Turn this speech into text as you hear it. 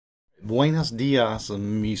Buenos dias,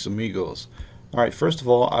 mis amigos. All right, first of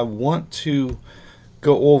all, I want to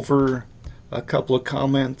go over a couple of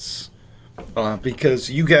comments because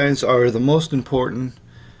you guys are the most important.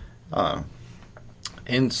 Uh,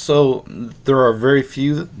 and so there are very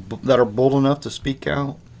few that are bold enough to speak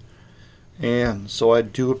out. And so I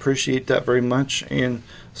do appreciate that very much. And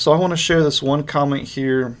so I want to share this one comment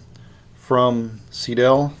here from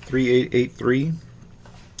Cedel3883.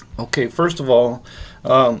 Okay, first of all,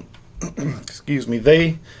 excuse me,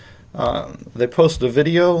 they posted a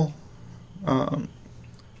video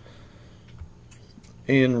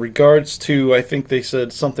in regards to, I think they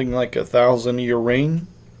said something like 1,000-year reign.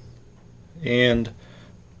 And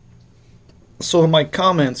so in my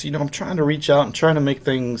comments, I'm trying to reach out and trying to make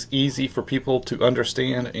things easy for people to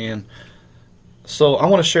understand. And so I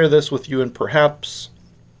want to share this with you, and perhaps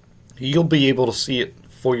you'll be able to see it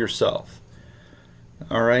for yourself.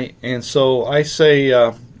 All right, and so I say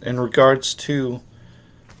in regards to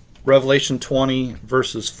Revelation 20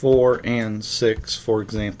 verses 4 and 6, for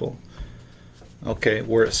example, okay,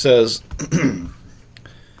 where it says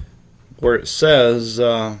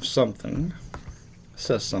something. It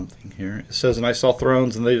says something here. It says, "And I saw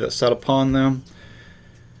thrones, and they that sat upon them,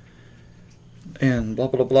 and blah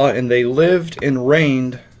blah blah, and they lived and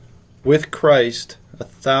reigned with Christ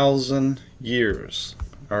 1,000 years."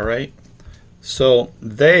 All right. So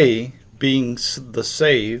they, being the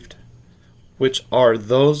saved, which are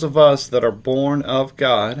those of us that are born of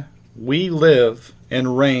God, we live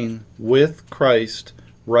and reign with Christ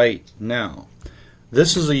right now.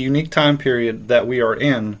 This is a unique time period that we are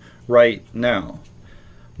in right now.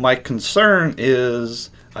 My concern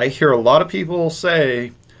is I hear a lot of people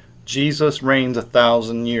say Jesus reigns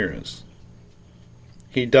 1,000 years.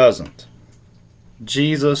 He doesn't.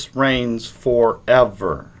 Jesus reigns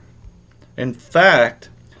forever. In fact,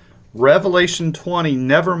 Revelation 20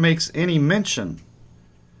 never makes any mention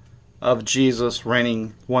of Jesus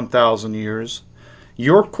reigning 1,000 years.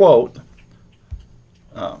 Your quote,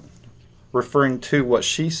 referring to what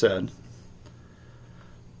she said,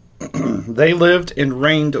 they lived and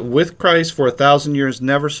reigned with Christ for 1,000 years,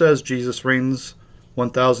 never says Jesus reigns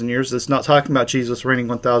 1,000 years. It's not talking about Jesus reigning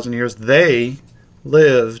 1,000 years. They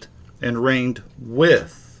lived and reigned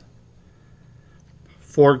with.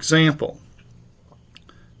 For example,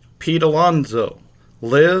 Pete Alonso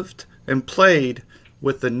lived and played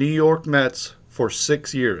with the New York Mets for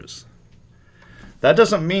 6 years. That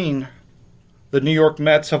doesn't mean the New York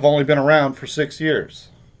Mets have only been around for 6 years.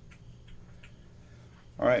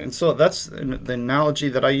 All right, and so that's the analogy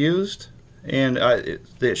that I used, and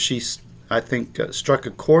she, I think, struck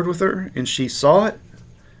a chord with her, and she saw it.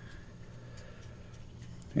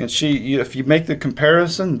 And if you make the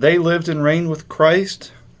comparison, they lived and reigned with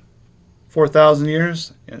Christ for 1,000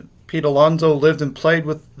 years, and Pete Alonso lived and played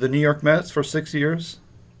with the New York Mets for 6 years.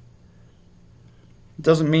 It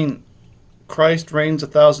doesn't mean Christ reigns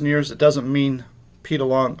 1,000 years. It doesn't mean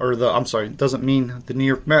it doesn't mean the New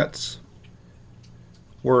York Mets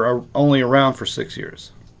were only around for 6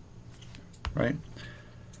 years. Right?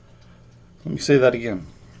 Let me say that again.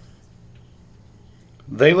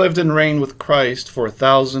 They lived and reigned with Christ for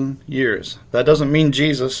 1,000 years. That doesn't mean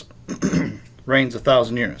Jesus reigns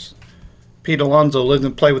 1,000 years. Pete Alonso lived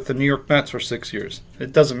and played with the New York Mets for 6 years.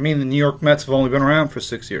 It doesn't mean the New York Mets have only been around for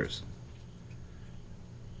 6 years.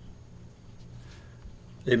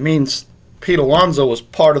 It means Pete Alonso was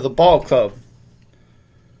part of the ball club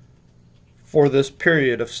for this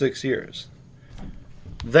period of 6 years.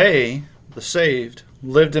 They, the saved,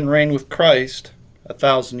 lived and reigned with Christ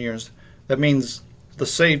 1,000 years. That means the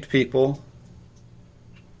saved people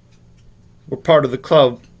were part of the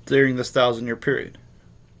club during this 1,000-year period.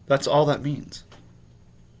 That's all that means.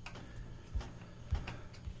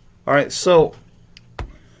 All right, so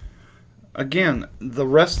again, the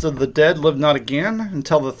rest of the dead live not again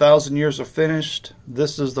until the 1,000 years are finished.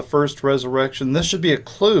 This is the first resurrection. This should be a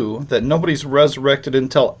clue that nobody's resurrected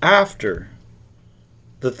until after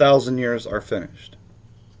the 1,000 years are finished.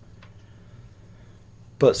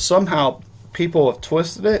 But somehow people have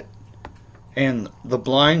twisted it, and the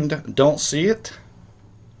blind don't see it.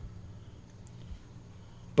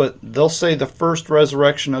 But they'll say the first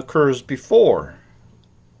resurrection occurs before,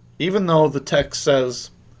 even though the text says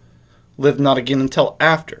live not again until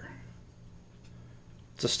after.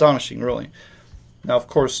 It's astonishing, really. Now, of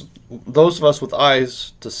course, those of us with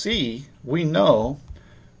eyes to see, we know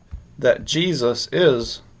that Jesus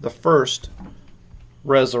is the first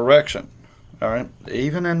resurrection. All right,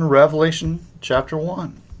 even in Revelation chapter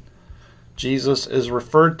 1, Jesus is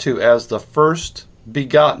referred to as the first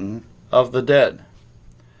begotten of the dead.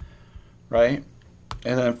 Right?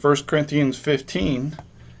 And then in 1 Corinthians 15,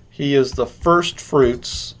 He is the first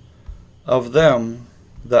fruits of them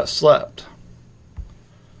that slept.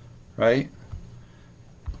 Right?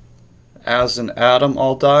 As in Adam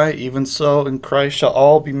all die, even so in Christ shall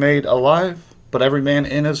all be made alive, but every man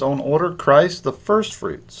in his own order, Christ the first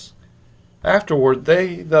fruits. Afterward,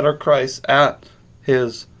 they that are Christ at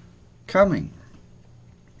his coming.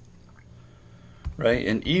 Right?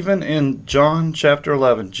 And even in John chapter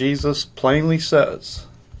 11, Jesus plainly says,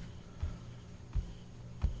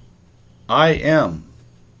 I am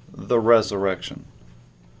the resurrection.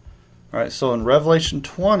 All right, so in Revelation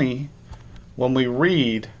 20, when we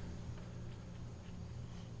read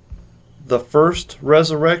the first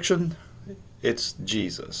resurrection, it's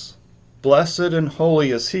Jesus. Blessed and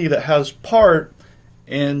holy is he that has part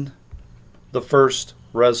in the first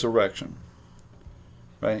resurrection.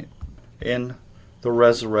 Right? In the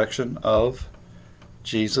resurrection of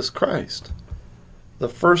Jesus Christ. The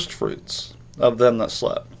first fruits of them that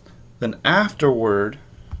slept. Then afterward,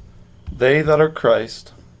 they that are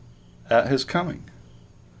Christ at his coming.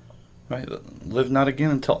 Right? Live not again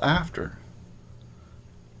until after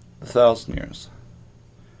the 1,000 years.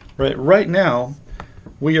 Right now,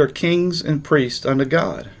 we are kings and priests unto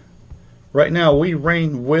God. Right now, we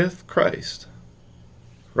reign with Christ.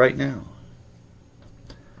 Right now.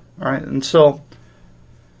 All right, and so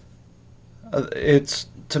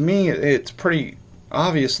to me, it's pretty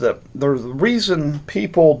obvious that the reason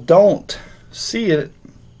people don't see it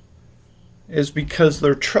is because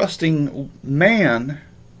they're trusting man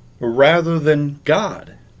rather than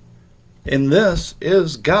God. And this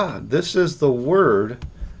is God. This is the Word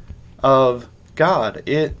of God.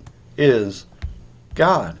 It is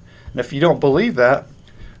God. And if you don't believe that,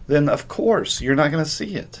 then of course you're not going to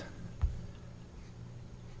see it.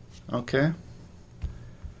 Okay?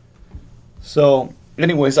 So,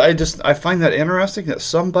 anyways, I find that interesting that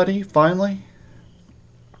somebody finally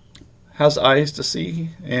has eyes to see,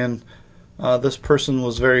 and this person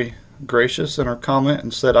was very gracious in her comment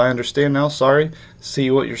and said, I understand now, sorry, see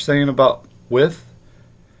what you're saying about with,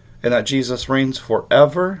 and that Jesus reigns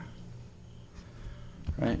forever.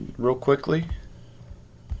 Right, real quickly.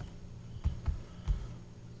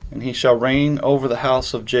 And he shall reign over the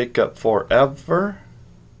house of Jacob forever,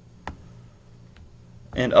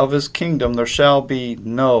 and of his kingdom there shall be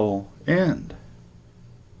no end.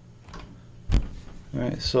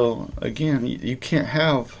 Right, so again, you can't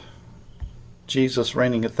have Jesus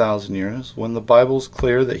reigning 1,000 years when the Bible's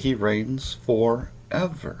clear that he reigns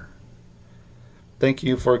forever. Thank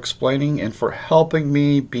you for explaining and for helping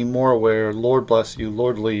me be more aware. Lord bless you.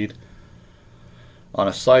 Lord lead. On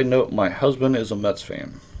a side note, my husband is a Mets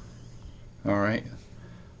fan. All right.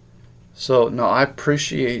 So, no, I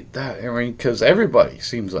appreciate that. I mean, because everybody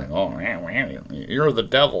seems like, oh, you're the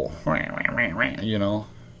devil. You know,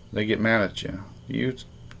 they get mad at you.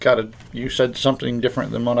 You said something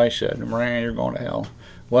different than what I said. You're going to hell.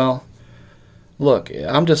 Well, look,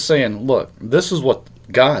 I'm just saying, look, this is what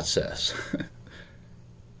God says.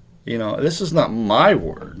 You know, this is not my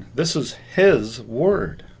word. This is his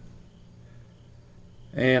word.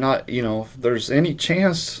 And if there's any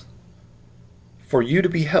chance for you to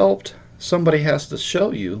be helped, somebody has to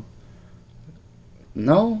show you.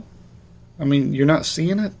 No? I mean, you're not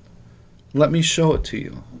seeing it? Let me show it to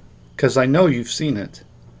you. Because I know you've seen it.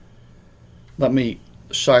 Let me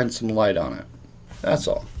shine some light on it. That's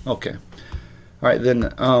all. Okay. All right,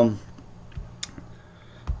 then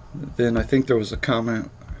I think there was a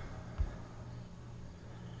comment.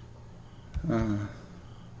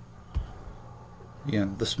 Yeah,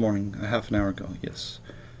 this morning, a half an hour ago, yes.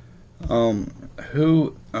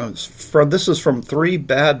 This is from 3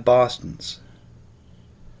 Bad Bostons.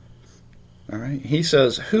 All right, he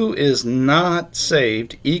says, who is not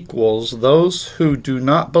saved equals those who do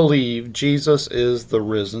not believe Jesus is the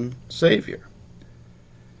risen Savior.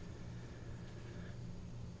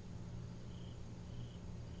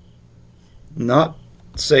 Not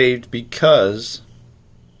saved because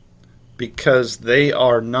they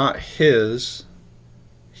are not his.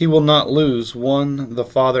 He will not lose one the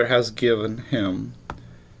Father has given him.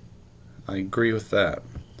 I agree with that.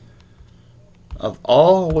 Of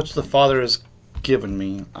all which the Father has given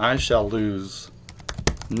me, I shall lose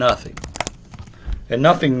nothing. And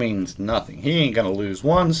nothing means nothing. He ain't going to lose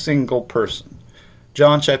one single person.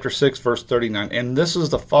 John chapter 6, verse 39. And this is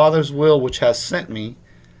the Father's will which has sent me,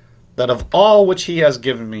 that of all which he has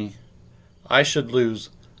given me, I should lose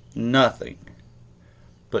nothing,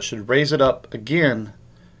 but should raise it up again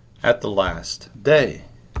at the last day.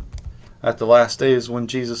 At the last day is when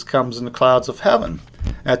Jesus comes in the clouds of heaven,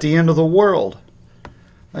 at the end of the world.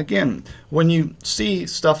 Again, when you see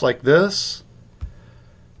stuff like this,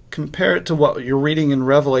 compare it to what you're reading in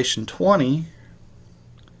Revelation 20,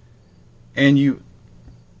 and you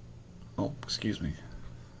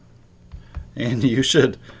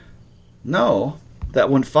should know that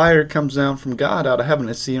when fire comes down from God out of heaven,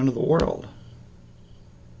 it's the end of the world.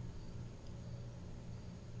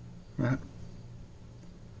 Right?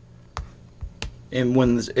 And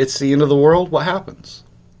when it's the end of the world, what happens?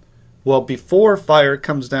 Well, before fire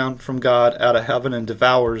comes down from God out of heaven and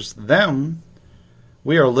devours them,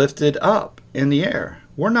 we are lifted up in the air.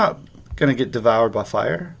 We're not going to get devoured by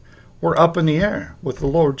fire. We're up in the air with the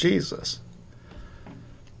Lord Jesus.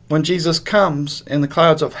 When Jesus comes in the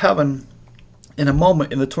clouds of heaven, in a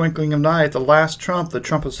moment, in the twinkling of an eye, at the last trump, the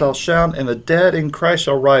trumpet shall sound, and the dead in Christ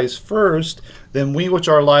shall rise first. Then we which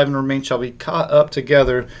are alive and remain shall be caught up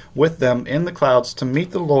together with them in the clouds to meet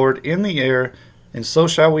the Lord in the air, and so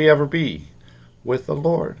shall we ever be with the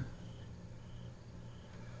Lord.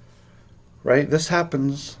 Right? This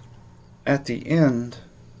happens at the end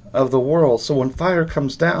of the world. So when fire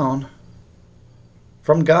comes down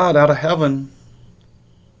from God out of heaven,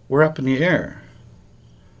 we're up in the air.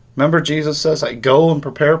 Remember, Jesus says, I go and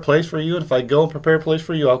prepare a place for you, and if I go and prepare a place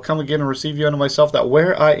for you, I'll come again and receive you unto myself, that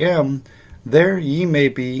where I am, there ye may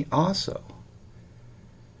be also.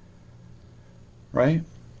 Right?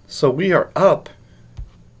 So we are up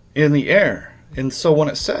in the air. And so when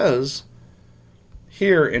it says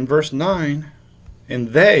here in verse 9, and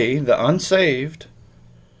they, the unsaved,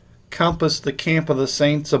 compass the camp of the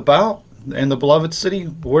saints about in the beloved city,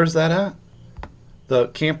 where's that at? The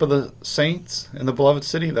camp of the saints in the beloved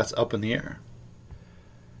city, that's up in the air.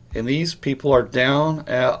 And these people are down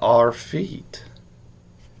at our feet.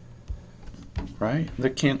 Right?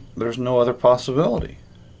 There's no other possibility.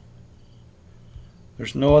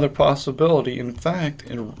 There's no other possibility. In fact,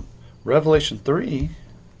 in Revelation 3,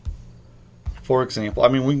 for example, I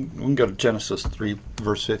mean, we can go to Genesis 3,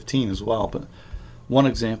 verse 15 as well, but one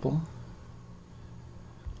example.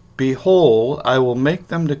 Behold, I will make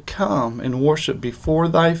them to come and worship before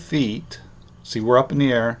thy feet. See, we're up in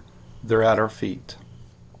the air. They're at our feet.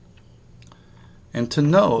 And to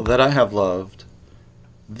know that I have loved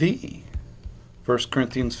thee. 1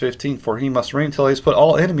 Corinthians 15, for he must reign till he has put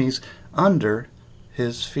all enemies under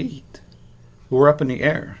his feet. We're up in the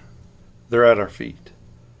air. They're at our feet.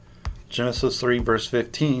 Genesis 3, verse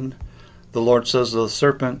 15, the Lord says to the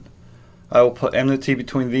serpent, I will put enmity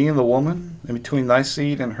between thee and the woman, and between thy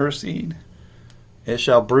seed and her seed. It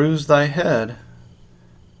shall bruise thy head,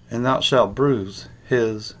 and thou shalt bruise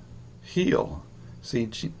his heel. See,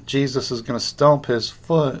 Jesus is going to stomp his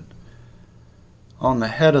foot on the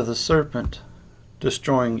head of the serpent,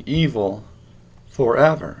 destroying evil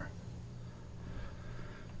forever.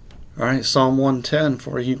 All right, Psalm 110,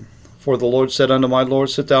 for the Lord said unto my Lord,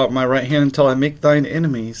 sit thou at my right hand until I make thine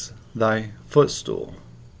enemies thy footstool.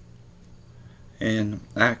 In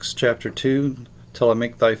Acts chapter 2, till I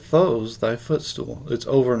make thy foes thy footstool. It's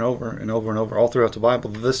over and over and over and over all throughout the Bible.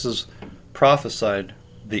 This is prophesied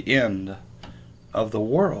the end of the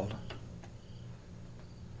world.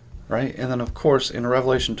 Right? And then, of course, in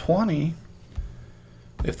Revelation 20,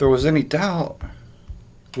 if there was any doubt,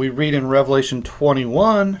 we read in Revelation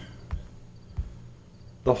 21,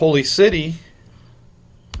 the holy city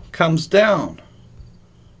comes down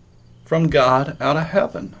from God out of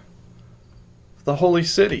heaven. The holy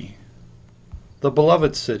city, the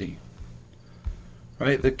beloved city,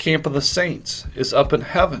 right? The camp of the saints is up in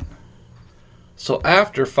heaven. So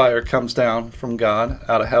after fire comes down from God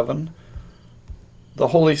out of heaven, the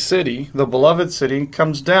holy city, the beloved city,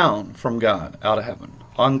 comes down from God out of heaven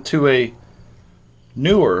onto a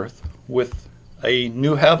new earth with a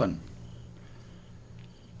new heaven.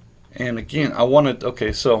 And again, I was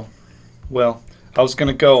going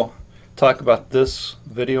to go talk about this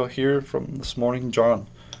video here from this morning, John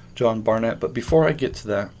Barnett. But before I get to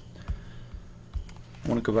that, I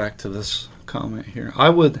want to go back to this comment here. I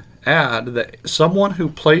would add that someone who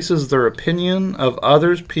places their opinion of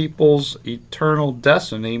other people's eternal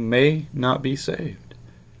destiny may not be saved.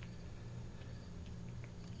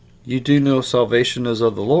 You do know salvation is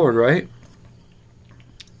of the Lord, right?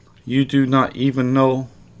 You do not even know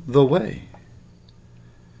the way.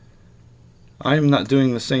 I am not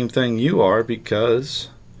doing the same thing you are because,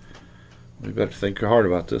 we better think hard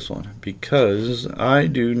about this one, because I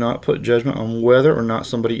do not put judgment on whether or not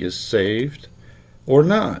somebody is saved or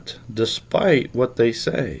not, despite what they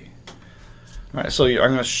say. All right, so I'm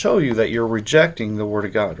going to show you that you're rejecting the Word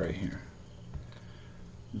of God right here.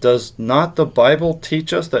 Does not the Bible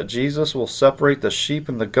teach us that Jesus will separate the sheep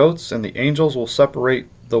and the goats, and the angels will separate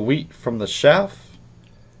the wheat from the chaff?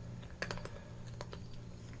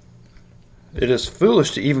 It is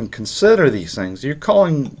foolish to even consider these things. You're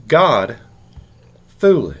calling God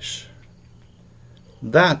foolish.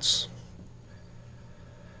 That's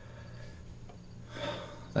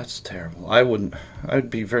terrible. I'd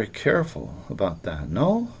be very careful about that.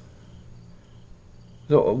 No?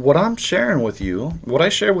 So what I'm sharing with you, what I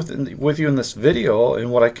share with you in this video,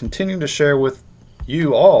 and what I continue to share with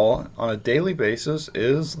you all on a daily basis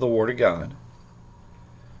is the Word of God.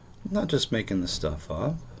 I'm not just making this stuff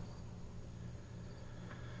up.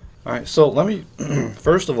 Alright, so let me,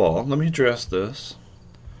 first of all, let me address this.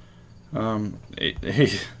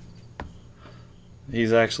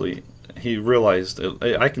 He realized,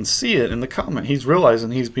 I can see it in the comment, he's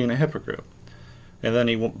realizing he's being a hypocrite. And then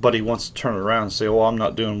he wants to turn around and say, oh, I'm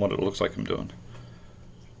not doing what it looks like I'm doing.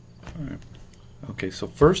 Alright. Okay, so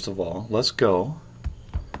first of all, let's go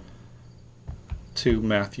to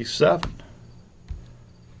Matthew 7.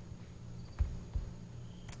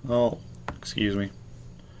 Oh, excuse me.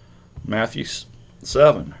 Matthew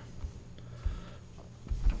 7.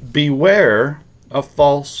 Beware of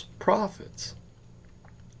false prophets.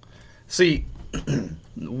 See,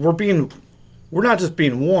 we're not just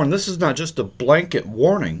being warned. This is not just a blanket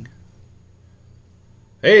warning.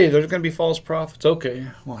 Hey, there's going to be false prophets. Okay,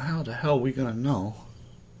 well, how the hell are we going to know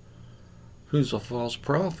who's a false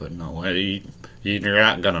prophet? No, you're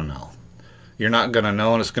not going to know. You're not going to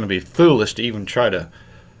know, and it's going to be foolish to even try to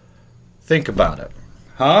think about it.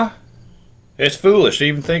 Huh? It's foolish to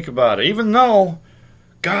even think about it. Even though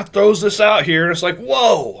God throws this out here, and it's like,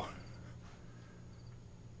 whoa.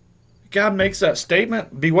 God makes that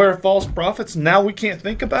statement, beware of false prophets, now we can't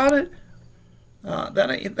think about it?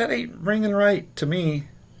 That ain't ringing right to me.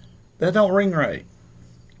 That don't ring right.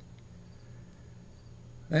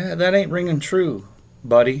 That ain't ringing true,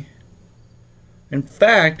 buddy. In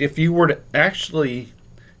fact, if you were to actually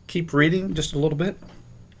keep reading just a little bit,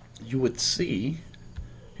 you would see,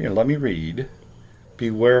 here, let me read.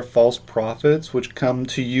 Beware of false prophets which come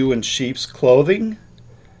to you in sheep's clothing.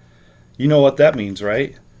 You know what that means,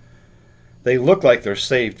 right? They look like they're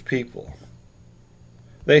saved people.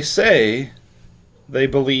 They say they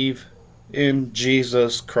believe in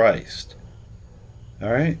Jesus Christ.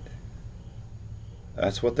 All right?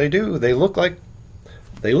 That's what they do. They look like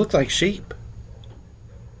sheep.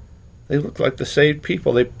 They look like the saved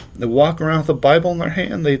people. They walk around with a Bible in their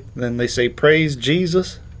hand. Then they say, praise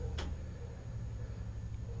Jesus.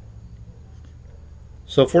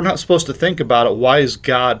 So if we're not supposed to think about it, why is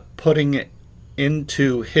God putting it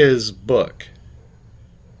into His book?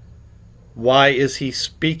 Why is He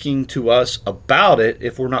speaking to us about it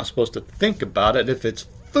if we're not supposed to think about it, if it's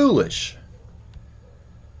foolish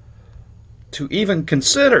to even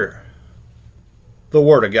consider the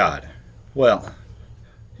Word of God? Well,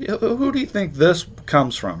 who do you think this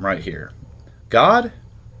comes from right here? God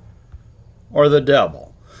or the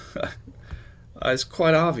devil? It's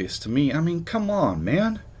quite obvious to me. I mean, come on,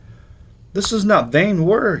 man. This is not vain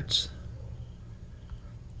words.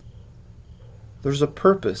 There's a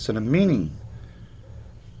purpose and a meaning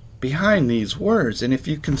behind these words. And if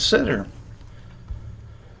you consider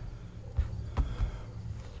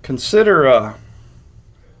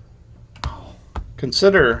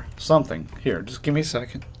something. Here, just give me a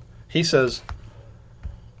second. He says,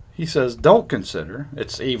 don't consider.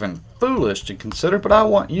 It's even foolish to consider, but I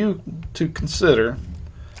want you to consider,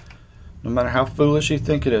 no matter how foolish you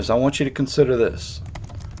think it is, I want you to consider this.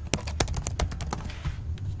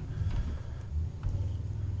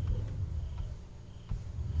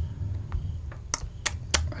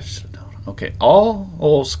 Okay,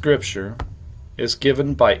 all Scripture is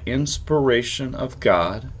given by inspiration of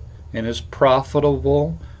God and is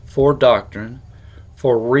profitable for doctrine,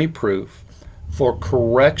 for reproof, for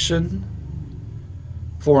correction,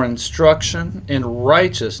 for instruction in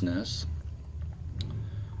righteousness,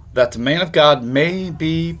 that the man of God may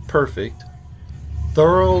be perfect,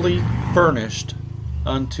 thoroughly furnished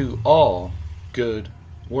unto all good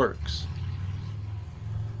works.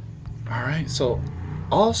 All right, so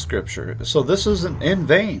all Scripture. So this isn't in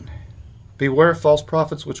vain. Beware of false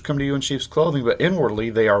prophets which come to you in sheep's clothing, but inwardly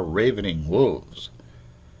they are ravening wolves.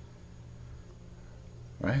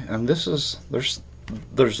 Right? And this is,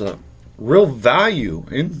 there's a real value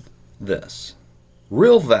in this.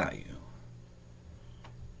 Real value.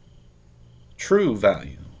 True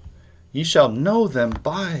value. Ye shall know them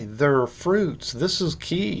by their fruits. This is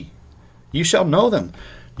key. You shall know them.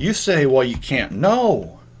 You say, well, you can't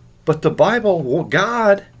know. But the Bible, well,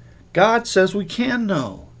 God says we can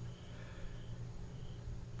know.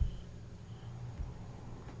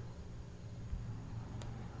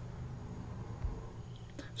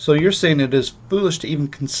 So you're saying it is foolish to even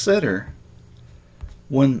consider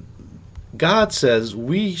when God says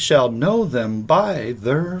we shall know them by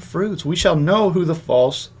their fruits. We shall know who the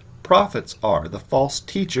false prophets are, the false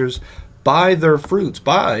teachers, by their fruits,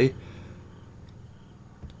 by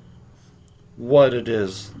what it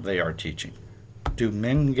is they are teaching. Do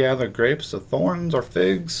men gather grapes of thorns or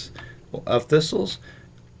figs of thistles?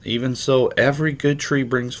 Even so, every good tree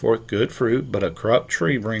brings forth good fruit, but a corrupt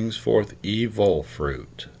tree brings forth evil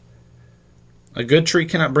fruit. A good tree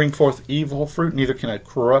cannot bring forth evil fruit, neither can a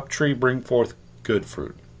corrupt tree bring forth good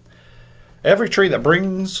fruit. Every tree that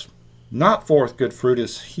brings not forth good fruit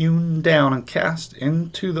is hewn down and cast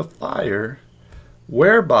into the fire,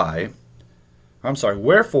 wherefore,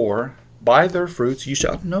 by their fruits you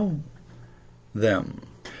shall know them.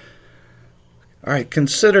 All right,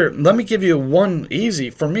 let me give you an easy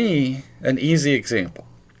example.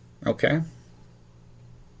 Okay?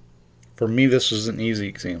 For me, this is an easy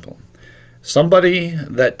example. Somebody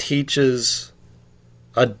that teaches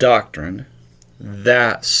a doctrine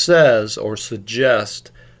that says or suggests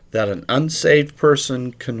that an unsaved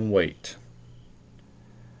person can wait.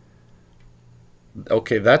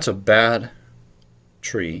 Okay, that's a bad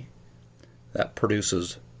tree that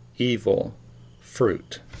produces evil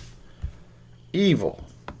fruit. Evil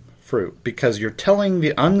fruit, because you're telling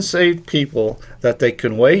the unsaved people that they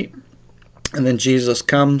can wait, and then Jesus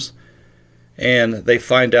comes and they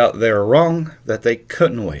find out they're wrong, that they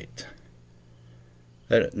couldn't wait.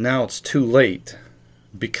 That now it's too late.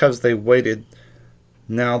 Because they waited,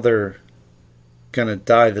 now they're going to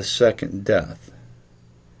die the second death.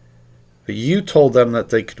 But you told them that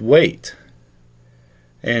they could wait.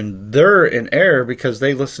 And they're in error because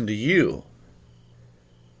they listened to you.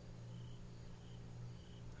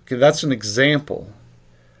 Okay, that's an example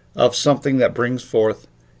of something that brings forth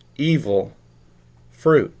evil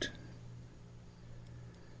fruit.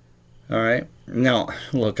 All right. Now,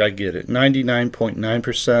 look, I get it.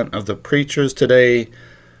 99.9% of the preachers today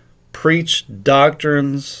preach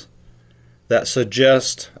doctrines that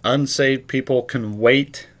suggest unsaved people can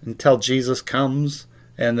wait until Jesus comes,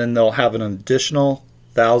 and then they'll have an additional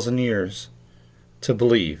 1,000 years to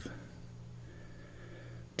believe.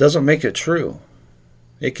 Doesn't make it true.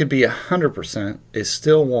 It could be 100%. It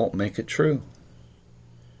still won't make it true.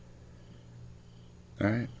 All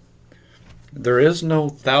right. There is no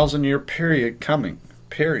 1,000-year period coming.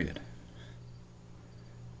 Period.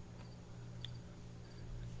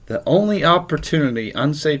 The only opportunity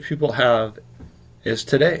unsaved people have is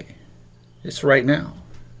today. It's right now.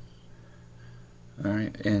 All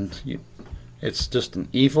right, and it's just an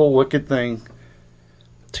evil, wicked thing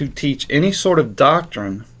to teach any sort of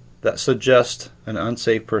doctrine that suggests an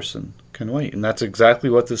unsaved person can wait. And that's exactly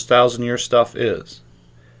what this 1,000-year stuff is.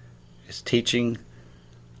 It's teaching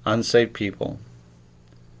unsaved people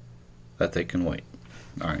that they can wait.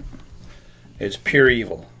 All right. It's pure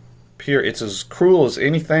evil. It's as cruel as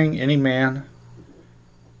anything any man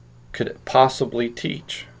could possibly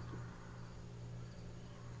teach.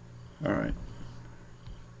 All right.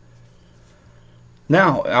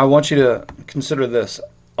 Now, I want you to consider this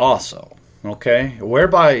also. Okay?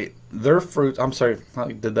 Whereby their fruits, I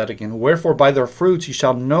did that again. Wherefore by their fruits ye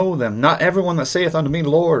shall know them. Not everyone that saith unto me,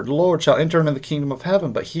 Lord, Lord, shall enter into the kingdom of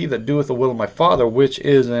heaven, but he that doeth the will of my Father, which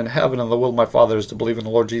is in heaven. And the will of my Father is to believe in the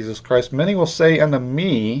Lord Jesus Christ. Many will say unto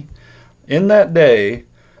me in that day,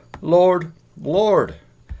 Lord, Lord,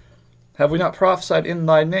 have we not prophesied in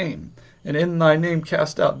thy name? And in thy name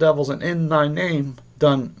cast out devils, and in thy name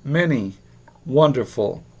done many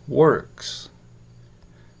wonderful works.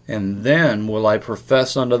 And then will I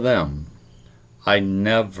profess unto them, I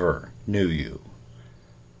never knew you.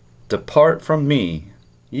 Depart from me,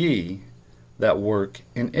 ye that work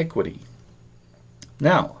iniquity.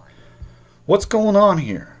 Now, what's going on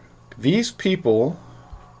here? These people,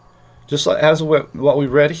 just like as what we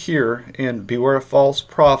read here in Beware of False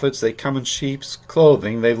Prophets, they come in sheep's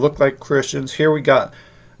clothing. They look like Christians. Here we got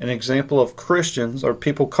an example of Christians, or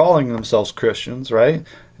people calling themselves Christians, right?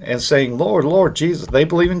 And saying, Lord, Lord, Jesus. They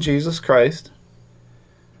believe in Jesus Christ.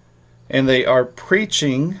 And they are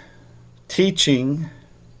preaching, teaching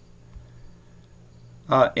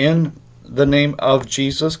in the name of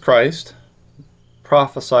Jesus Christ,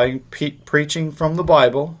 prophesying, preaching from the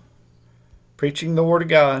Bible, preaching the Word of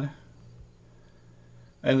God,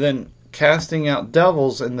 and then casting out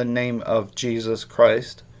devils in the name of Jesus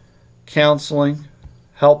Christ, counseling,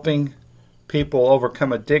 helping people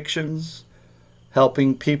overcome addictions,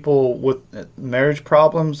 helping people with marriage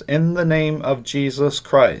problems in the name of Jesus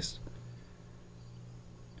Christ,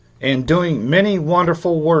 and doing many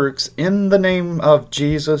wonderful works in the name of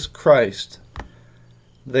Jesus Christ.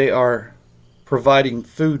 They are providing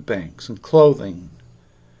food banks and clothing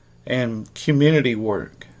and community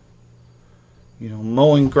work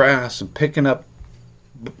mowing grass and picking up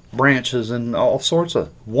branches and all sorts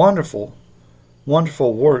of wonderful,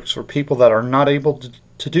 wonderful works for people that are not able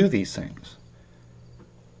to do these things.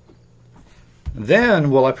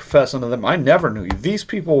 Then will I profess unto them, I never knew you. These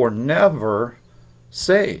people were never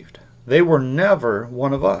saved. They were never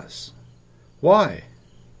one of us. Why?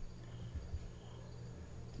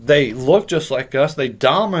 They look just like us. They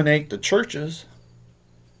dominate the churches.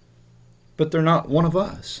 But they're not one of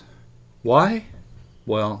us. Why?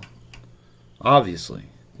 Well, obviously,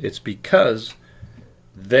 it's because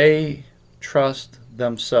they trust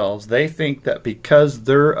themselves. They think that because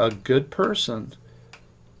they're a good person,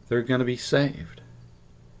 they're going to be saved.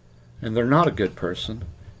 And they're not a good person.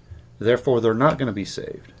 Therefore, they're not going to be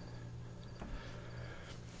saved.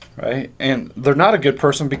 Right? And they're not a good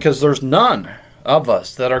person because there's none of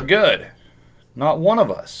us that are good. Not one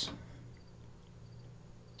of us.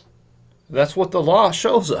 That's what the law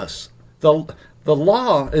shows us. The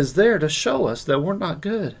law is there to show us that we're not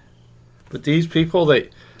good. But these people, they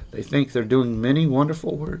think they're doing many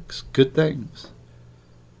wonderful works, good things.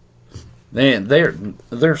 Man,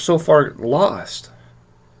 they're so far lost.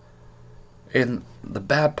 And the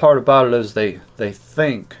bad part about it is they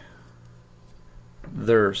think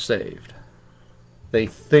they're saved. They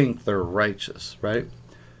think they're righteous, right?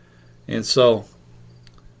 And so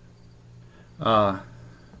they're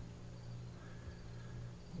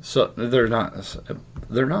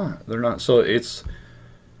not. So it's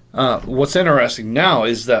what's interesting now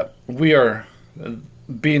is that we are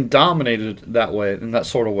being dominated that way, in that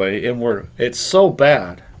sort of way, and it's so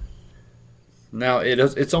bad. Now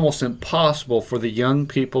it's almost impossible for the young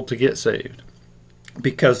people to get saved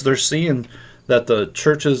because they're seeing that the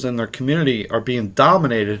churches in their community are being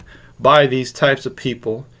dominated by these types of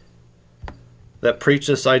people that preach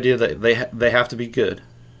this idea that they have to be good.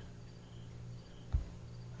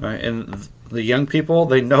 Right? And the young people,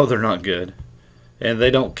 they know they're not good. And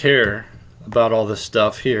they don't care about all this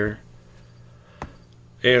stuff here.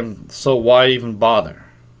 And so why even bother?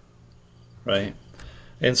 Right?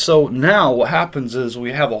 And so now what happens is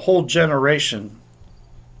we have a whole generation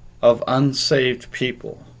of unsaved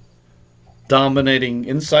people dominating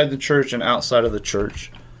inside the church and outside of the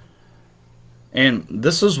church. And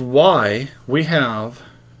this is why we have,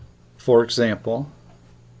 for example,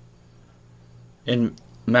 in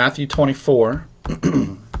Matthew 24,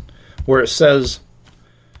 where it says,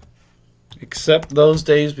 except those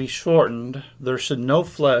days be shortened, there should no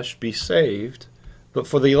flesh be saved, but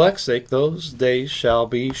for the elect's sake, those days shall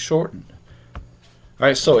be shortened. All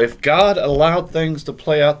right, so if God allowed things to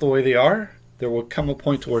play out the way they are, there will come a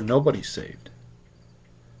point to where nobody's saved.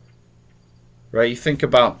 Right? You think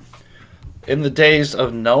about, in the days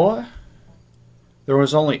of Noah, there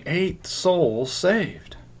was only 8 souls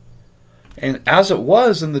saved. And as it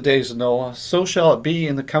was in the days of Noah, so shall it be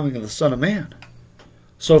in the coming of the Son of Man.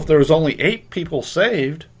 So if there was only 8 people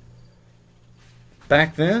saved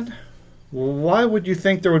back then, why would you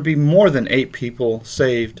think there would be more than 8 people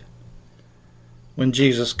saved when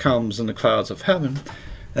Jesus comes in the clouds of heaven?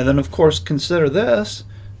 And then, of course, consider this.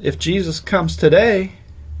 If Jesus comes today,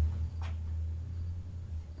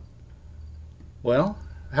 well,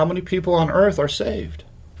 how many people on earth are saved?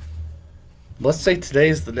 Let's say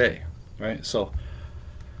today's the day, right? So,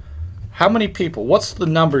 how many people? What's the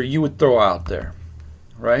number you would throw out there,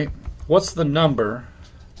 right? What's the number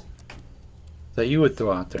that you would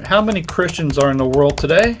throw out there? How many Christians are in the world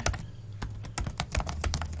today?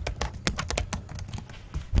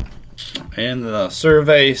 And the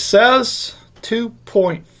survey says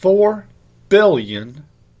 2.4 billion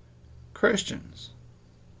Christians.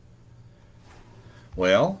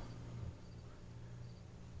 Well,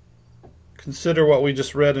 consider what we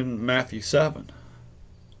just read in Matthew 7.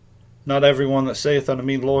 Not everyone that saith unto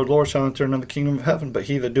me, Lord, Lord, shall enter into the kingdom of heaven, but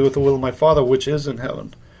he that doeth the will of my Father which is in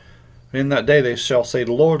heaven. In that day they shall say,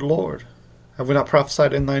 Lord, Lord, have we not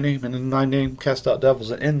prophesied in thy name, and in thy name cast out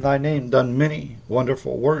devils, and in thy name done many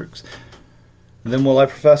wonderful works? And then will I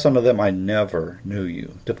profess unto them, I never knew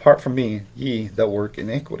you. Depart from me, ye that work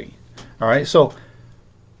iniquity. All right, so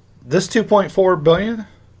this 2.4 billion,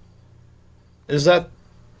 is that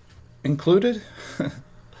included?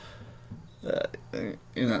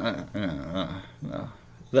 No.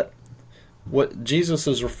 That what Jesus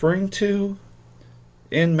is referring to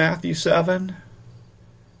in Matthew 7,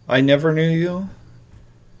 I never knew you,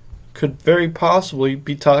 could very possibly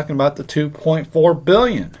be talking about the 2.4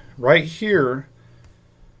 billion right here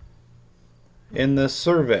in this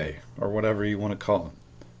survey, or whatever you want to call it.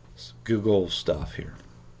 It's Google stuff here.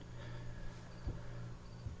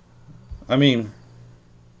 I mean,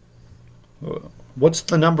 what's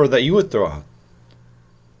the number that you would throw out?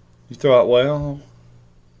 You throw out, well,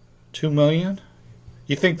 2 million?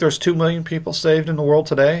 You think there's 2 million people saved in the world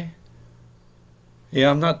today? Yeah,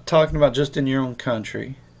 I'm not talking about just in your own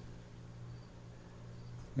country.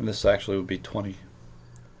 And this actually would be 20.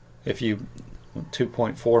 If you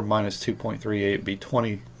 2.4 minus 2.38 it'd be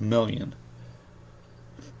 20 million.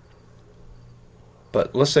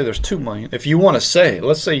 But let's say there's 2 million. If you want to say,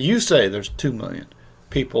 let's say you say there's 2 million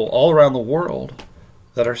people all around the world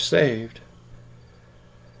that are saved.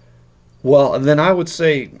 Well, and then I would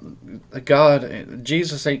say,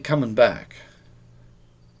 Jesus ain't coming back.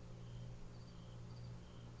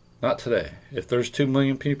 Not today. If there's 2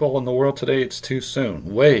 million people in the world today, it's too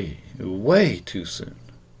soon. Way, way too soon.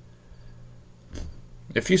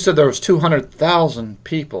 If you said there was 200,000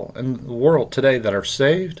 people in the world today that are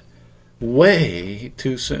saved, way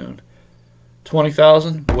too soon.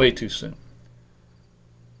 20,000, way too soon.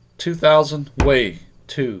 2,000, way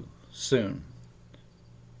too soon.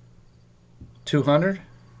 200,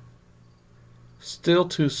 still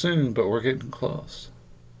too soon, but we're getting close.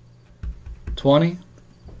 20,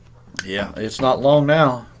 yeah, it's not long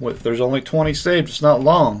now. If there's only 20 saved, it's not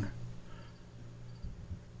long.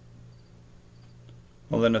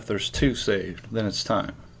 Well, then if there's 2 saved, then it's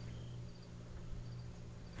time.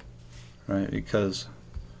 Right? Because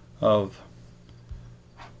of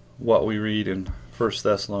what we read in 1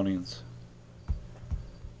 Thessalonians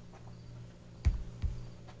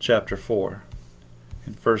chapter 4.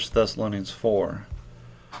 In 1 Thessalonians 4,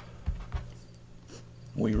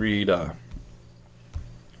 we read, the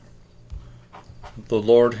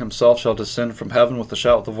Lord himself shall descend from heaven with a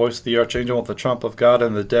shout, with the voice of the archangel, with the trump of God,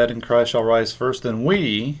 and the dead in Christ shall rise first, and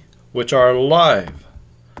we, which are alive.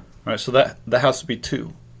 All right, so that has to be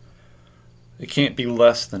 2. It can't be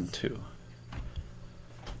less than 2. All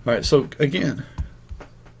right, so again,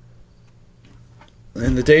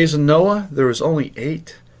 in the days of Noah, there was only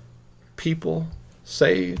 8 people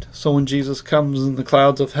saved. So when Jesus comes in the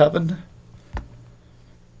clouds of heaven,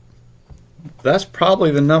 that's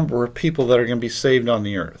probably the number of people that are going to be saved on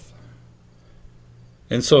the earth.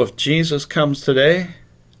 And so if Jesus comes today,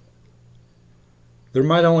 there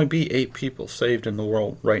might only be 8 people saved in the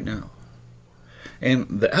world right now.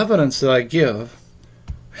 And the evidence that I give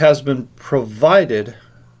has been provided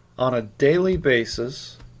on a daily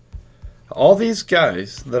basis. All these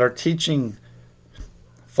guys that are teaching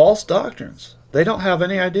false doctrines, they don't have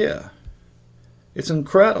any idea. It's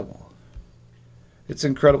incredible. It's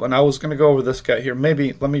incredible. And I was going to go over this guy here.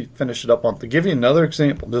 Maybe let me finish it up to give you another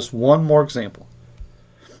example. Just one more example.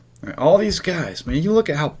 All these guys, man, you look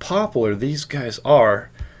at how popular these guys are.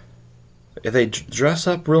 They dress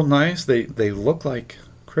up real nice. They look like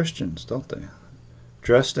Christians, don't they?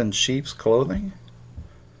 Dressed in sheep's clothing.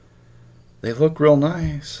 They look real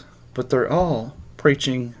nice, but they're all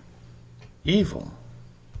preaching evil.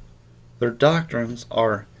 Their doctrines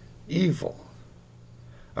are evil.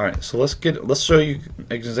 All right, so let's show you an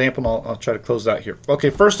example, and I'll try to close out here.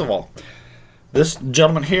 Okay, first of all, this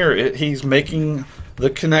gentleman here, he's making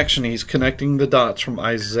the connection. He's connecting the dots from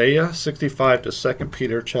Isaiah 65 to 2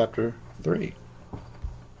 Peter chapter 3.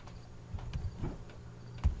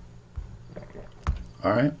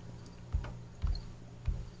 All right.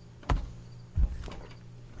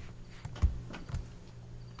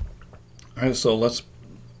 All right, so let's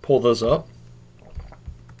pull those up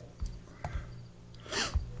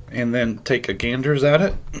and then take a ganders at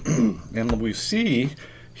it. And we see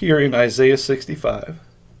here in Isaiah 65,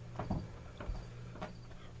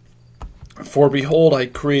 for behold, I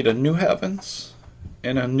create a new heavens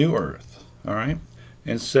and a new earth. All right.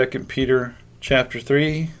 In 2 Peter chapter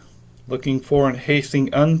 3, looking for and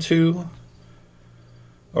hasting unto,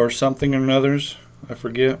 or something or others, I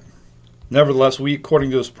forget. Nevertheless, we,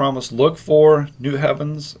 according to his promise, look for new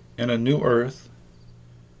heavens and a new earth,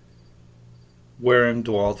 wherein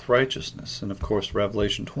dwelleth righteousness. And of course,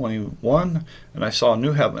 Revelation 21, and I saw a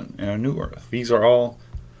new heaven and a new earth. These are all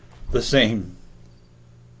the same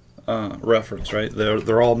reference, right?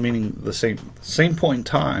 They're all meaning the same point in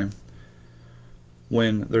time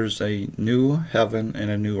when there's a new heaven and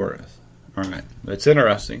a new earth. All right, that's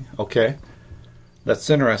interesting. Okay.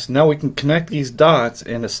 That's interesting. Now we can connect these dots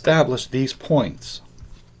and establish these points.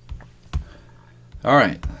 All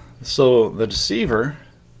right. So the deceiver,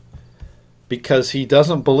 because he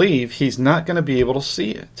doesn't believe, he's not going to be able to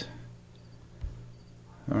see it.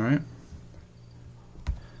 All right.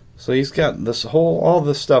 So he's got all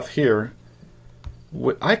this stuff here.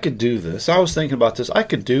 I could do this. I was thinking about this. I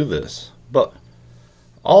could do this, but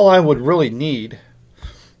all I would really need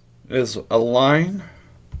is a line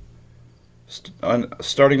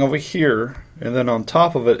starting over here, and then on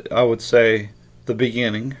top of it I would say the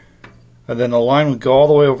beginning, And then the line would go all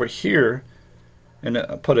the way over here and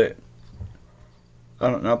put it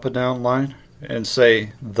on an up and down line and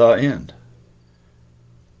say the end.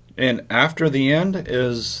 And after the end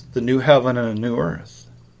is the new heaven and a new earth.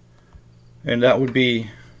 And that would be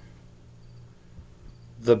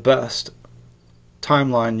the best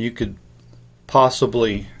timeline you could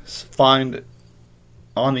possibly find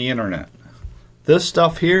on the internet. This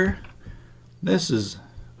stuff here, this is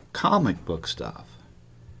comic book stuff.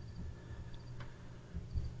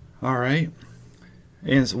 Alright.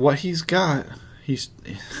 And what he's got,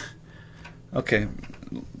 okay,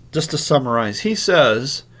 just to summarize, he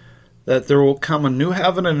says that there will come a new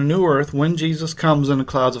heaven and a new earth when Jesus comes in the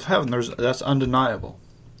clouds of heaven. That's undeniable.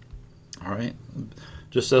 Alright?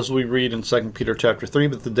 Just as we read in 2 Peter chapter 3,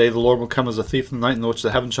 but the day the Lord will come as a thief in the night, in which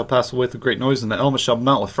the heavens shall pass away with a great noise, and the elements shall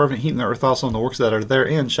melt with fervent heat, and the earth also and the works that are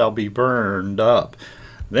therein shall be burned up.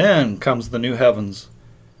 Then comes the new heavens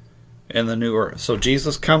and the new earth. So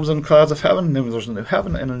Jesus comes in the clouds of heaven, and then there's a new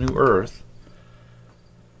heaven and a new earth.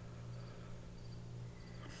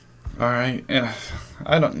 Alright,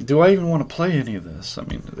 do I even want to play any of this? I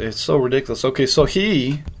mean, it's so ridiculous. Okay, so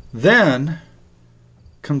he then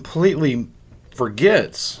completely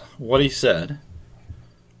forgets what he said,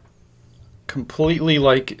 completely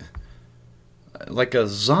like a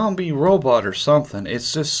zombie robot or something.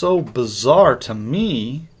 It's just so bizarre to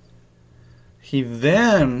me. He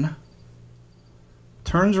then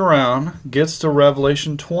turns around, gets to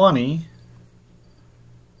Revelation 20,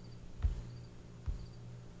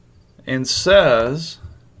 and says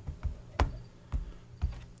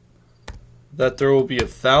that there will be a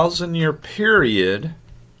 1,000-year period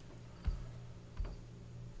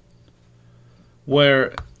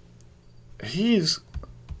where he's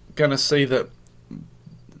going to say that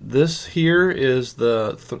this here is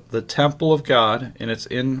the temple of God, and it's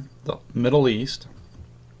in the Middle East,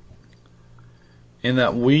 and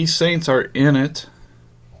that we saints are in it.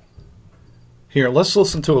 Here, let's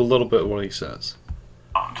listen to a little bit of what he says.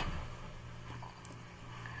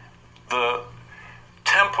 The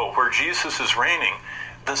temple where Jesus is reigning,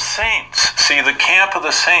 the saints, see, the camp of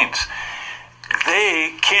the saints,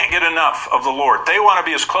 they can't get enough of the Lord. They want to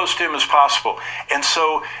be as close to Him as possible. And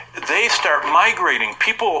so they start migrating.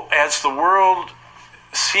 People, as the world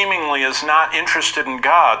seemingly is not interested in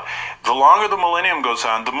God, the longer the millennium goes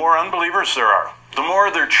on, the more unbelievers there are. The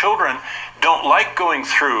more their children don't like going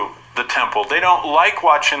through the temple. They don't like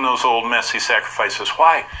watching those old messy sacrifices.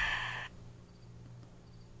 Why?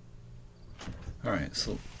 Alright,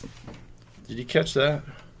 so did you catch that?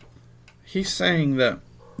 He's saying that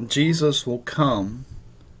Jesus will come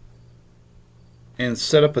and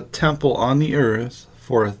set up a temple on the earth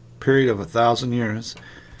for a period of 1,000 years,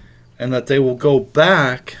 and that they will go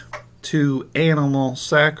back to animal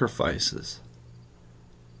sacrifices.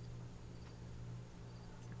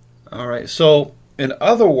 Alright, so in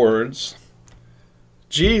other words,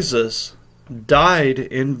 Jesus died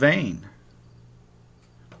in vain.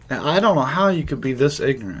 And I don't know how you could be this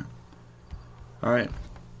ignorant. Alright,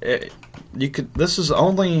 this is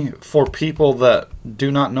only for people that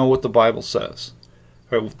do not know what the Bible says,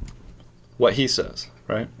 or what he says,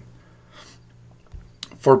 right?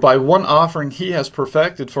 For by one offering he has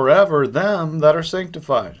perfected forever them that are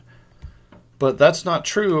sanctified. But that's not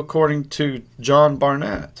true according to John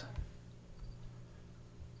Barnett.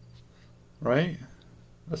 Right?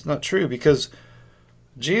 That's not true, because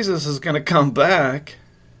Jesus is going to come back,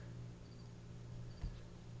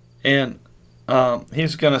 and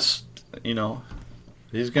he's going to,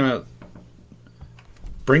 he's going to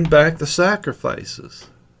bring back the sacrifices.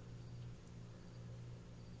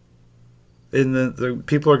 And the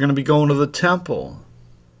people are going to be going to the temple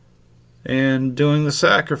and doing the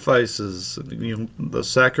sacrifices, the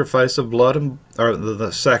sacrifice of blood, or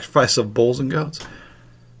the sacrifice of bulls and goats.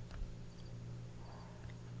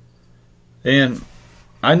 And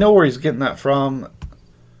I know where he's getting that from.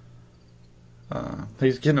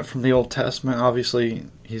 He's getting it from the Old Testament. Obviously,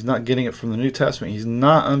 he's not getting it from the New Testament. He's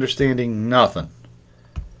not understanding nothing.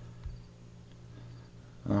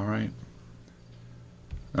 Alright.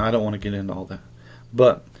 I don't want to get into all that.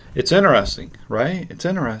 But it's interesting, right? It's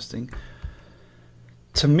interesting.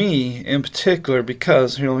 To me, in particular,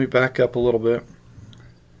 because, here, let me back up a little bit.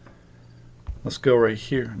 Let's go right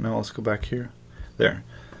here. No, let's go back here. There.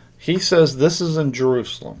 He says this is in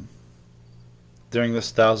Jerusalem during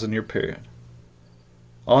this 1,000-year period.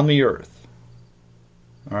 On the earth.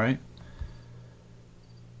 Alright?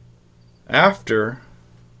 After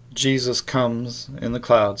Jesus comes in the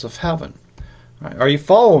clouds of heaven. Right, are you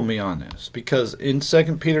following me on this? Because in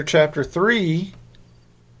 2 Peter chapter 3,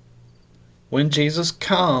 when Jesus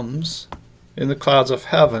comes in the clouds of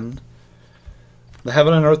heaven, The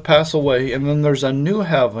heaven and earth pass away, and then there's a new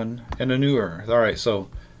heaven and a new earth. All right, so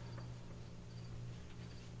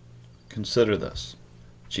consider this.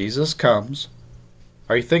 Jesus comes.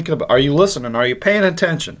 Are you thinking about, are you listening? Are you paying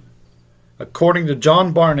attention? According to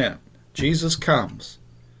John Barnett, Jesus comes,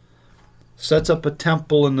 sets up a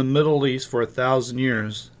temple in the Middle East for 1,000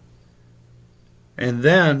 years, and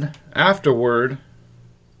then afterward,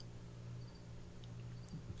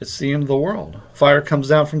 it's the end of the world. Fire comes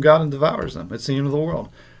down from God and devours them. It's the end of the world.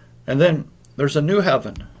 And then there's a new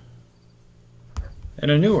heaven and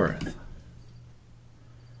a new earth.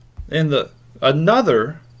 And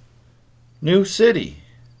another new city,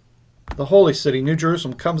 the holy city, New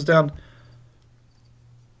Jerusalem, comes down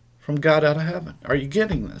from God out of heaven. Are you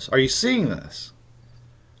getting this? Are you seeing this?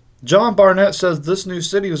 John Barnett says this new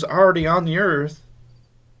city was already on the earth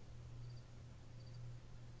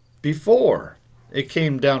before it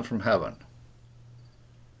came down from heaven.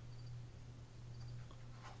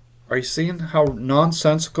 Are you seeing how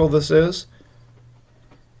nonsensical this is?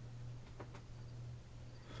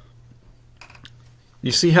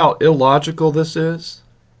 You see how illogical this is?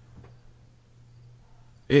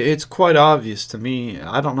 It's quite obvious to me.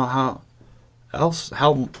 I don't know how I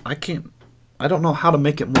don't know how to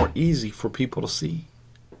make it more easy for people to see.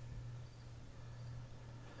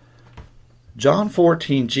 John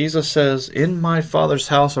 14, Jesus says, "In my Father's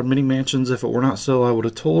house are many mansions. If it were not so, I would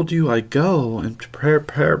have told you. I go and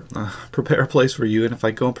prepare a place for you. And if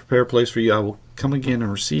I go and prepare a place for you, I will come again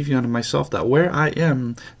and receive you unto myself, that where I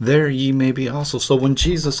am, there ye may be also." So when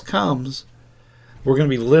Jesus comes, we're going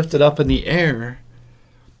to be lifted up in the air.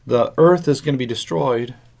 The earth is going to be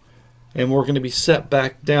destroyed, and we're going to be set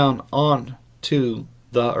back down onto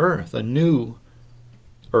the earth, a new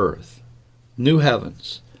earth, new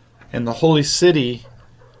heavens. And the holy city,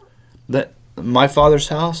 that my Father's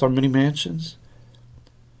house are many mansions.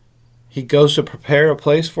 He goes to prepare a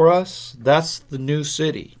place for us. That's the new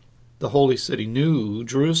city, the holy city, New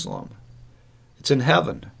Jerusalem. It's in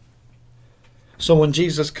heaven. So when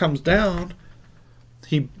Jesus comes down,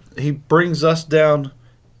 he brings us down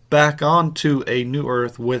back onto a new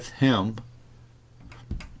earth with him.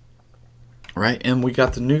 Right? And we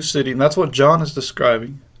got the new city, and that's what John is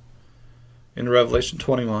describing in Revelation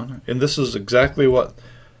 21. And this is exactly what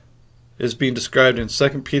is being described in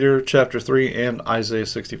 2 Peter chapter 3 and Isaiah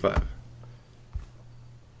 65.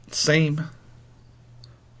 Same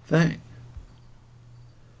thing.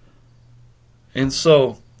 And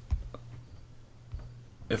so,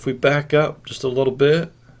 if we back up just a little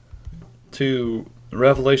bit to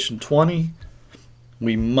Revelation 20,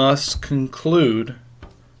 we must conclude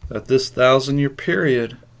that this 1,000-year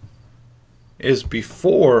period is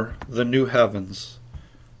before the new heavens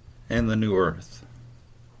and the new earth.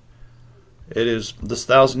 It is, this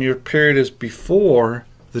 1,000-year period is before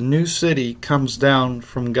the new city comes down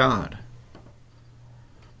from God.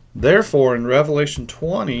 Therefore, in Revelation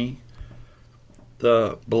 20,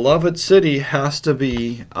 the beloved city has to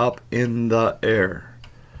be up in the air,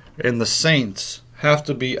 and the saints have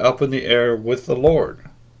to be up in the air with the Lord.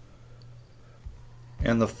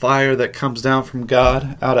 And the fire that comes down from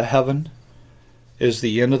God out of heaven is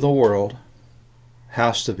the end of the world,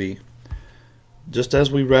 has to be. Just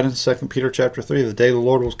as we read in 2 Peter chapter 3, the day of the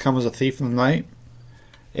Lord will come as a thief in the night,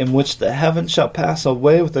 in which the heavens shall pass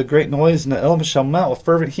away with a great noise, and the elements shall melt with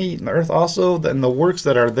fervent heat, and the earth also, and the works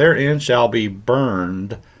that are therein shall be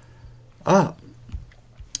burned up.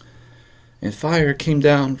 And fire came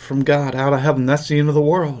down from God out of heaven. That's the end of the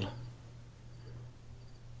world.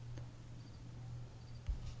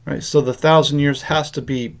 Right? So the 1,000 years has to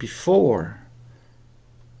be before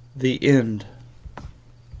the end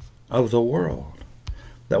of the world.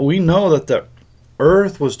 That we know that the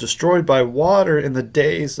earth was destroyed by water in the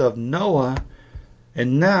days of Noah,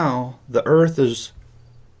 and now the earth is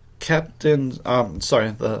kept in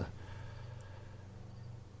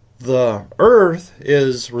the earth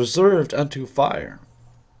is reserved unto fire.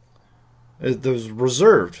 It was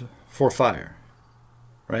reserved for fire.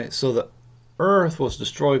 Right? So the earth was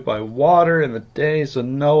destroyed by water in the days of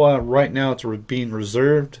Noah. Right now it's being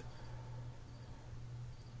reserved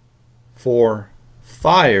for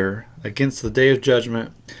fire against the day of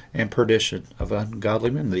judgment and perdition of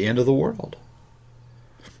ungodly men. The end of the world.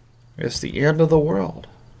 It's the end of the world.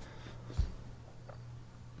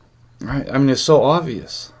 Right? I mean, it's so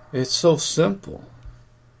obvious. It's so simple.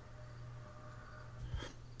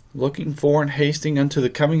 Looking for and hasting unto the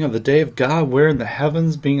coming of the day of God, wherein the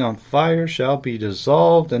heavens being on fire shall be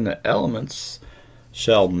dissolved, and the elements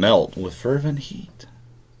shall melt with fervent heat.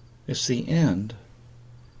 It's the end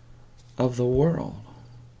of the world.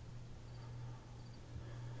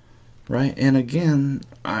 right? And again,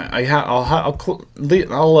 I'll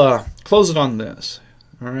close it on this.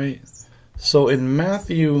 All right. So in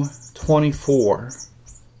Matthew 24,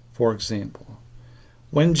 for example,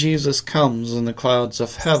 when Jesus comes in the clouds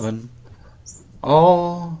of heaven,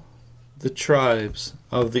 all the tribes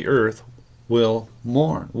of the earth will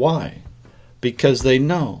mourn. Why? Because they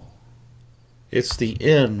know it's the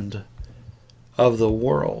end of the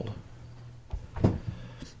world.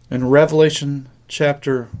 In Revelation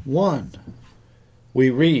chapter 1, we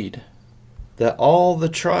read that all the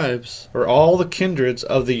tribes, or all the kindreds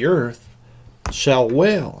of the earth, shall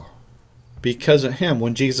wail because of him.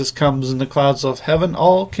 When Jesus comes in the clouds of heaven,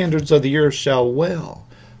 all kindreds of the earth shall wail.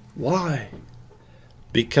 Why?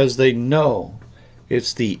 Because they know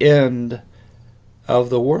it's the end of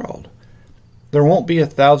the world. There won't be a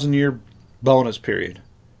 1,000-year bonus period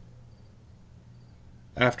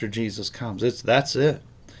after Jesus comes. That's it.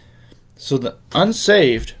 So the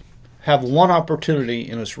unsaved have one opportunity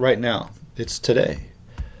in us right now. It's today.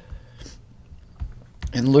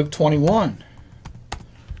 In Luke 21,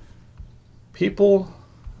 people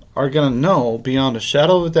are going to know beyond a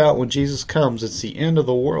shadow of a doubt when Jesus comes, it's the end of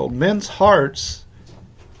the world. Men's hearts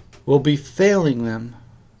will be failing them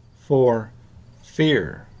for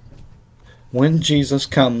fear. When Jesus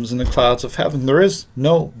comes in the clouds of heaven, there is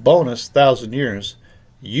no bonus 1,000 years.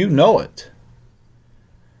 You know it.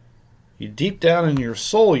 You deep down in your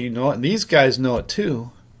soul, you know it, and these guys know it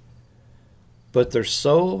too. But they're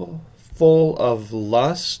so full of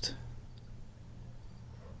lust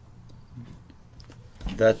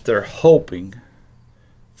that they're hoping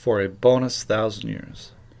for a bonus 1,000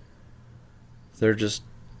 years.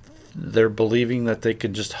 They're believing that they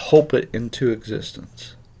could just hope it into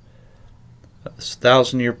existence. This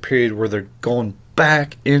 1,000-year period where they're going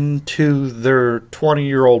back into their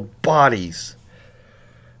 20-year-old bodies.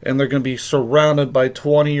 And they're going to be surrounded by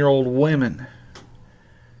 20-year-old women.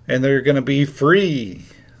 And they're going to be free.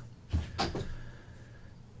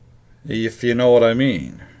 If you know what I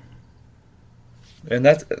mean. And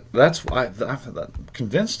that's why I'm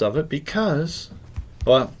convinced of it, because,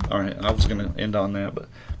 well, alright, I was going to end on that, but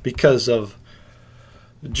because of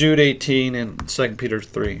Jude 18 and 2 Peter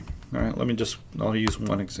 3. Alright, I'll use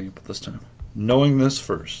one example this time. Knowing this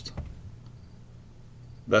first,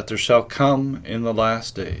 that there shall come in the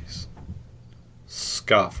last days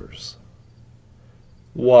scoffers,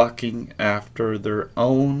 walking after their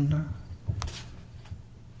own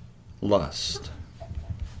lust.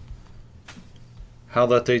 How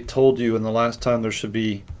that they told you in the last time there should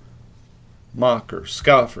be mockers,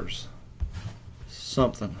 scoffers,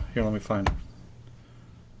 something. Here, let me find it.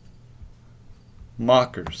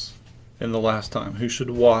 Mockers in the last time, who should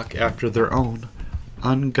walk after their own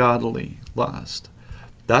ungodly lust.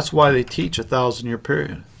 That's why they teach a 1,000-year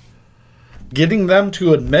period. Getting them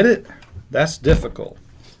to admit it, that's difficult.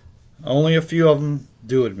 Only a few of them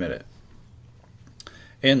do admit it.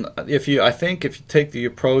 And I think if you take the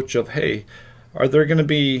approach of, hey, are there going to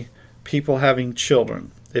be people having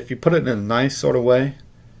children? If you put it in a nice sort of way,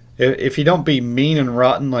 if you don't be mean and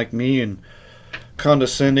rotten like me and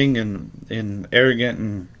condescending and arrogant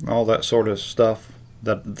and all that sort of stuff,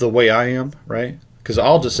 the way I am, right? Because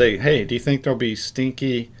I'll just say, hey, do you think there'll be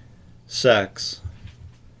stinky sex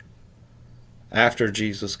after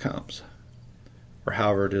Jesus comes? Or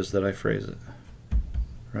however it is that I phrase it,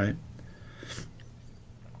 right?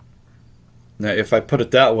 Now, if I put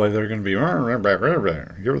it that way, they're going to be,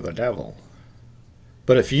 you're the devil.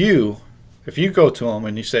 But if you go to them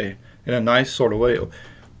and you say, in a nice sort of way,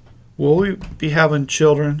 will we be having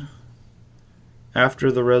children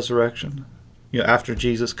after the resurrection? After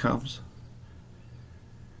Jesus comes?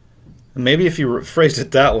 And maybe if you phrased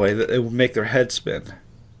it that way, that it would make their head spin.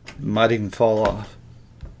 It might even fall off.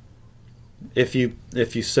 If you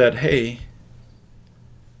said, hey,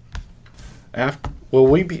 will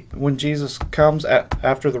we be, when Jesus comes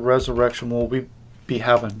after the resurrection, will we be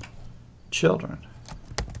having children?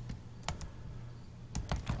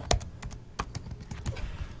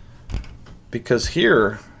 Because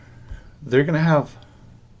here, they're going to have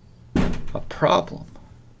a problem.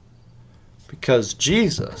 Because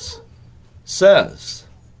Jesus says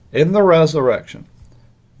in the resurrection,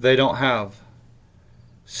 they don't have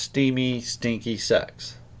steamy, stinky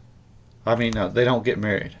sex. I mean, they don't get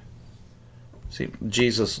married. See,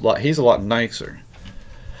 Jesus, he's a lot nicer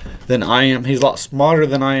than I am. He's a lot smarter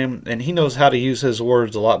than I am, and he knows how to use his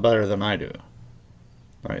words a lot better than I do.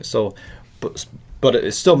 All right, so, but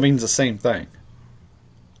it still means the same thing.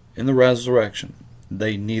 In the resurrection,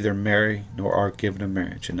 they neither marry nor are given in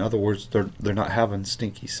marriage. In other words, they're not having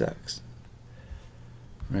stinky sex.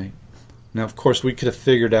 Right? Now, of course, we could have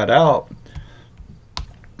figured that out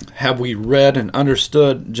had we read and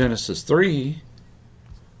understood Genesis 3,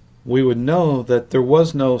 we would know that there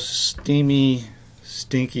was no steamy,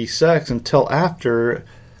 stinky sex until after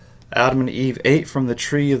Adam and Eve ate from the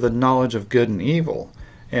tree of the knowledge of good and evil.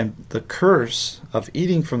 And the curse of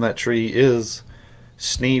eating from that tree is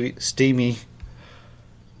steamy,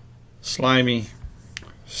 slimy,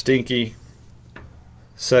 stinky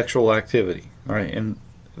sexual activity. All right, and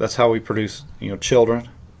that's how we produce, children,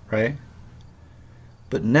 right?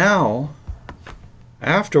 But now,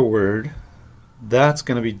 afterward, that's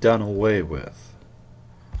going to be done away with.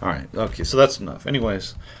 All right, okay, so that's enough.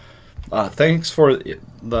 Anyways, thanks for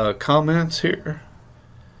the comments here.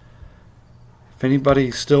 If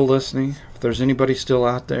anybody's still listening, if there's anybody still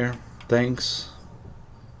out there, thanks.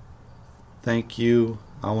 Thank you.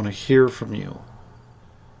 I want to hear from you.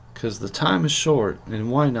 Because the time is short,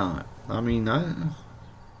 and why not? I mean,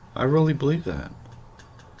 I really believe that.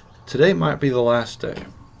 Today might be the last day.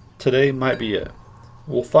 Today might be it.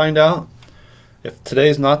 We'll find out. If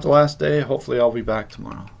today's not the last day, hopefully I'll be back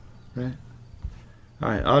tomorrow. Right?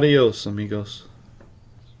 Alright, adios, amigos.